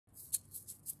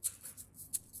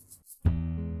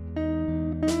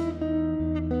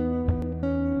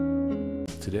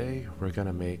Today we're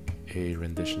gonna make a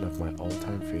rendition of my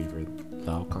all-time favorite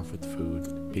Lao comfort food,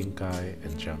 Binh Cai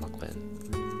and Jeow Mak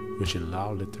Len, which in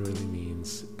Lao literally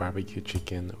means barbecue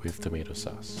chicken with tomato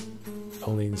sauce.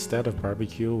 Only instead of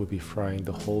barbecue, we'll be frying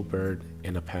the whole bird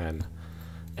in a pan,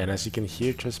 and as you can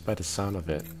hear just by the sound of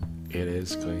it, it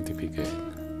is going to be good.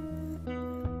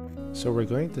 So we're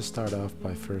going to start off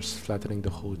by first flattening the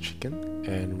whole chicken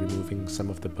and removing some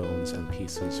of the bones and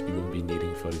pieces we will be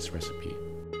needing for this recipe.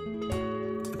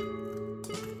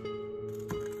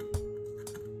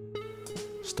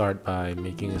 Start by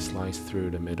making a slice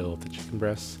through the middle of the chicken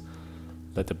breast.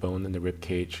 Let the bone and the rib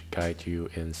cage guide you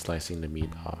in slicing the meat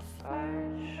off.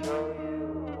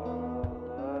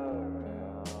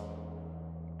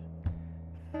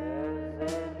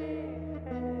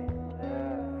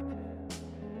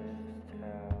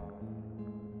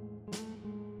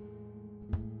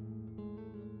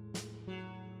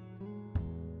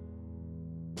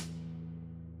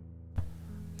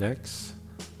 Next,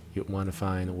 you want to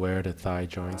find where the thigh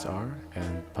joints are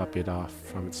and pop it off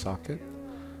from its socket.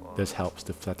 This helps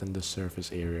to flatten the surface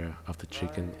area of the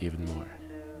chicken even more.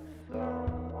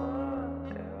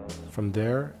 From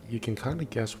there, you can kind of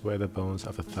guess where the bones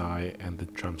of the thigh and the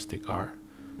drumstick are.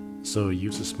 So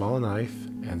use a small knife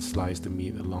and slice the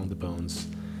meat along the bones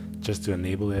just to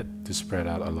enable it to spread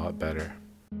out a lot better.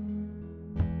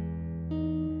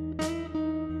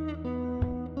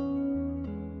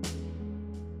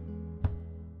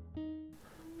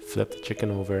 Flip the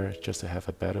chicken over just to have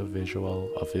a better visual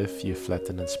of if you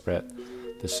flatten and spread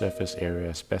the surface area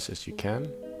as best as you can,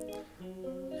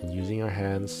 and using your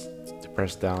hands to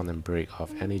press down and break off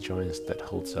any joints that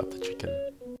holds up the chicken.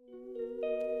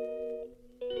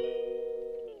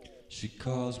 She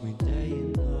calls me day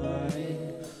and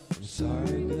night. I'm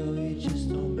sorry, girl, you just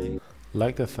don't make.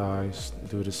 Like the thighs,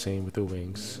 do the same with the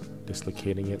wings,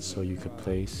 dislocating it so you could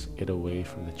place it away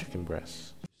from the chicken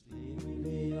breast.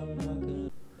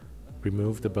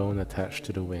 Remove the bone attached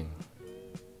to the wing.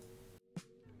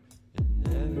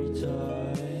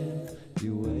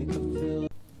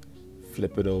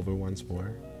 Flip it over once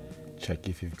more. Check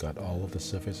if you've got all of the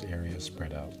surface area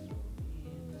spread out.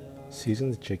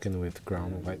 Season the chicken with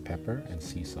ground white pepper and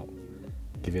sea salt.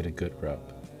 Give it a good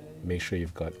rub. Make sure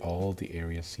you've got all the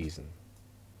area seasoned.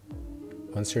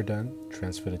 Once you're done,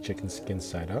 transfer the chicken skin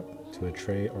side up to a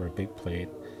tray or a big plate,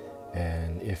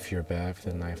 and if you're bad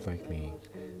with a knife like me,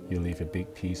 you leave a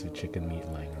big piece of chicken meat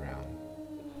lying around.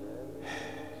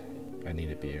 I need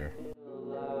a beer.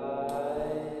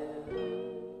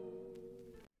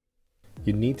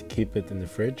 You need to keep it in the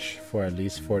fridge for at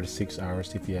least 4 to 6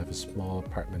 hours if you have a small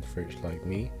apartment fridge like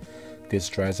me. This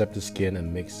dries up the skin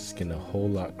and makes the skin a whole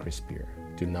lot crispier.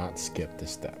 Do not skip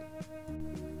this step.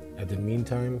 At the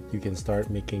meantime, you can start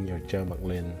making your Jeow Mak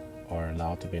Len or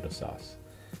Lao tomato sauce.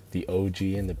 The OG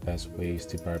and the best ways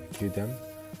to barbecue them.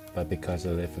 But because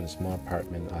I live in a small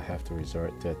apartment, I have to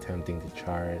resort to attempting to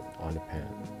char it on the pan.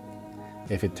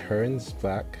 If it turns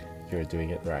black, you're doing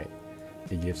it right.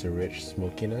 It gives a rich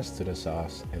smokiness to the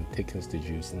sauce and thickens the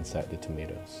juice inside the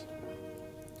tomatoes.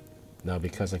 Now,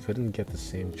 because I couldn't get the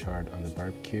same charred on the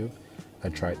barbecue, I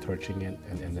tried torching it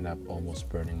and ended up almost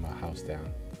burning my house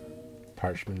down.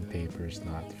 Parchment paper is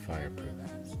not fireproof.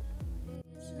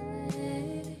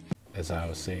 As I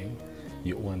was saying,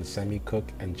 you want to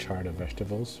semi-cook and char the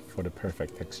vegetables for the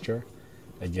perfect texture.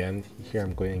 Again, here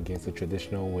I'm going against the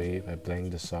traditional way by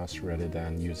blending the sauce rather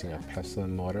than using a pestle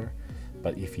and mortar.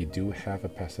 But if you do have a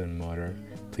pestle and mortar,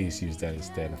 please use that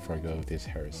instead and forgo this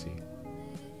heresy.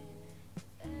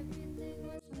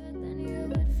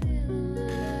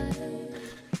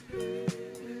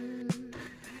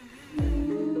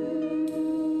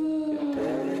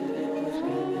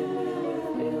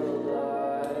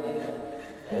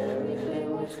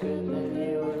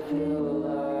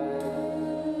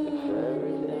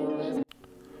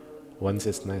 Once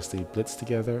it's nicely blitzed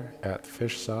together, add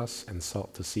fish sauce and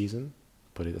salt to season.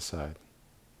 Put it aside.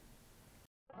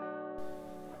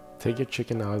 Take your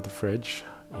chicken out of the fridge.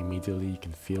 Immediately you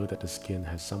can feel that the skin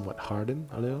has somewhat hardened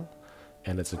a little,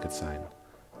 and that's a good sign.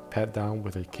 Pat down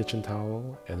with a kitchen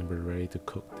towel and we're ready to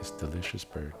cook this delicious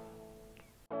bird.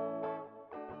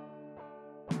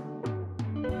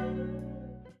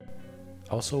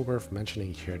 Also worth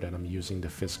mentioning here that I'm using the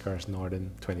Fiskars Norden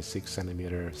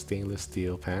 26cm stainless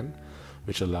steel pan,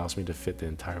 which allows me to fit the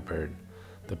entire bird.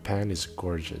 The pan is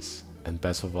gorgeous, and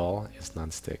best of all, it's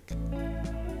non-stick.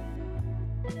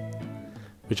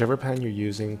 Whichever pan you're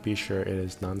using, be sure it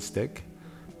is non-stick.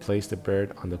 Place the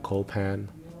bird on the cold pan,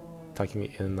 tucking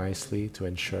it in nicely to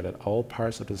ensure that all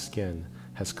parts of the skin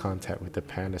has contact with the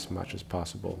pan as much as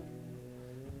possible.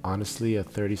 Honestly, a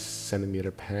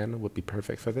 30cm pan would be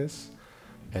perfect for this,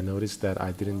 And notice that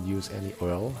I didn't use any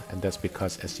oil, and that's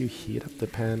because as you heat up the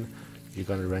pan, you're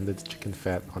going to render the chicken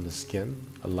fat on the skin,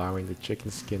 allowing the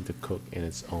chicken skin to cook in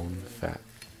its own fat.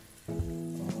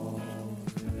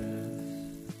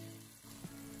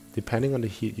 Depending on the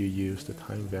heat you use, the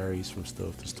time varies from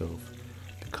stove to stove.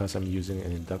 Because I'm using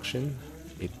an induction,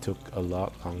 it took a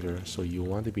lot longer, so you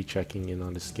want to be checking in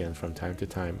on the skin from time to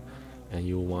time, and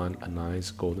you want a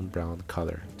nice golden brown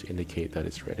color to indicate that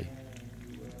it's ready.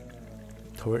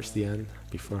 Towards the end,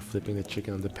 before flipping the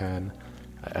chicken on the pan,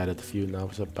 I added a few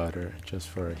knobs of butter just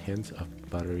for a hint of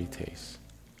buttery taste.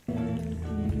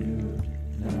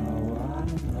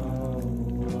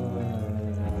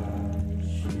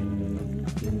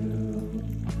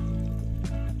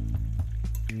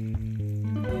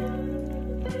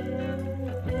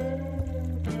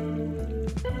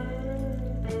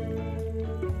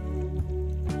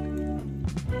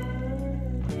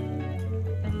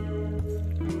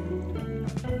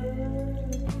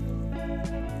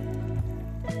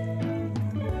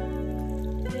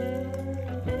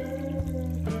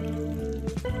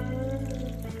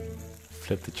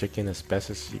 Flip the chicken as best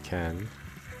as you can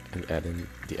and add in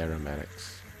the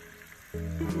aromatics.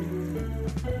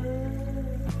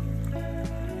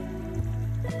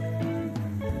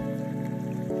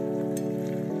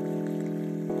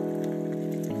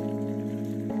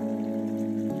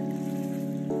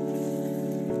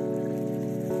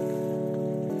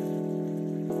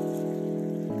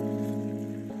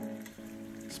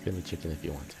 Spin the chicken if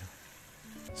you want to.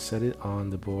 Set it on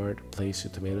the board, place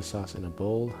your tomato sauce in a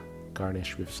bowl,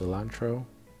 garnish with cilantro.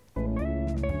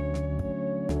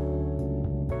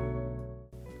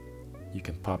 You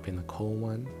can pop in a cold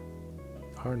one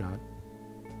or not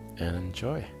and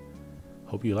enjoy.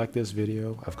 Hope you like this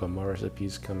video. I've got more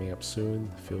recipes coming up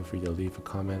soon. Feel free to leave a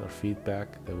comment or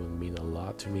feedback. That would mean a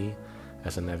lot to me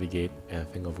as I navigate and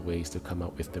think of ways to come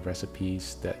up with the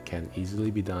recipes that can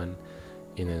easily be done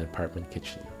in an apartment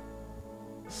kitchen.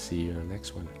 See you in the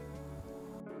next one.